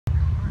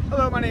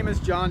Hello, my name is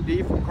John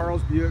D. from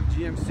Carl's Buick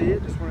GMC. I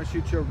just want to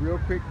shoot you a real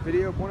quick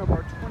video of one of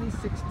our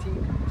 2016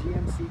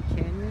 GMC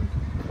Canyon.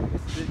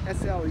 This is an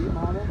SLE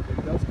model.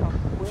 It does come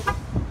equipped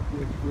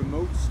with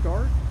remote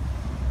start.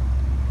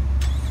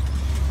 You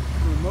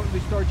can remotely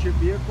start your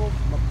vehicle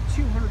from up to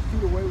 200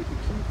 feet away with the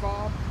key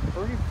fob,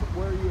 or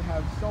anywhere you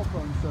have cell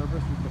phone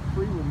service with the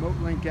free Remote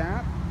Link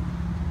app.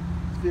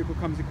 This vehicle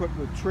comes equipped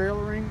with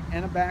trailering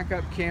and a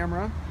backup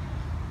camera,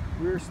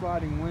 rear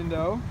sliding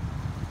window,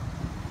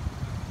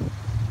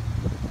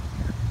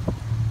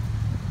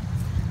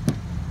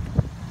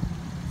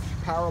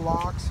 power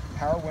locks,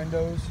 power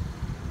windows,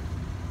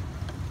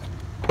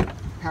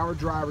 power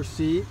driver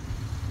seat,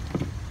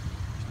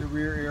 the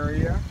rear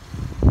area.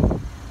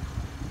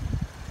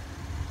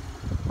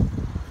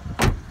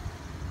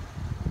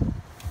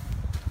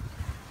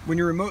 When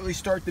you remotely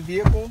start the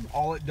vehicle,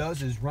 all it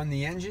does is run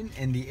the engine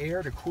and the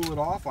air to cool it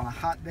off on a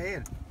hot day.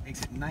 It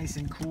makes it nice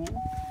and cool.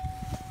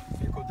 The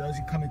vehicle does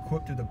come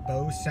equipped with a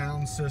Bose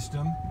sound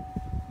system,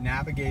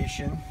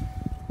 navigation,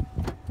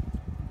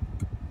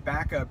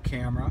 backup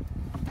camera,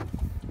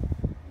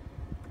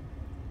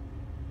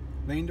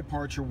 lane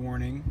departure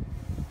warning,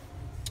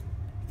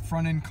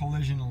 front end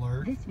collision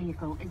alert. This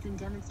vehicle is in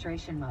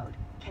demonstration mode,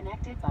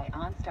 connected by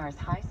OnStar's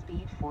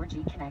high-speed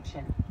 4G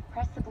connection.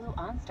 Press the blue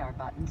OnStar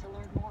button to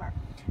learn more.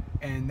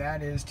 And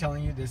that is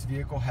telling you this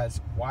vehicle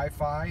has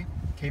Wi-Fi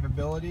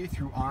capability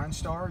through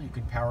OnStar. You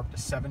can power up to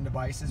 7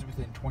 devices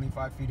within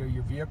 25 feet of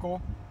your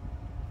vehicle.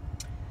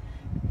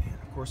 And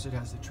of course it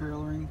has the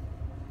trailering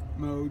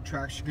mode,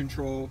 traction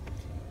control,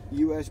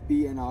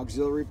 USB and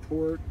auxiliary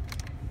port.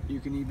 You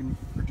can even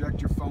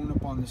project your phone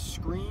up on the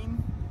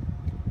screen,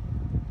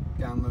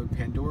 download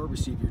Pandora,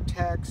 receive your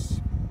texts,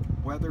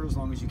 weather as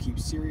long as you keep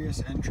Sirius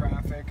and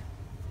traffic.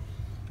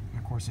 And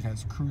of course it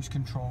has cruise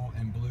control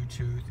and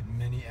Bluetooth and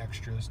many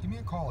extras. Give me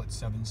a call at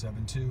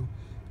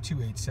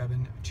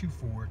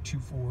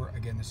 772-287-2424.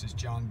 Again, this is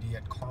John D.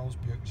 at Carl's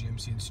Buick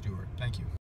GMC in Stewart. Thank you.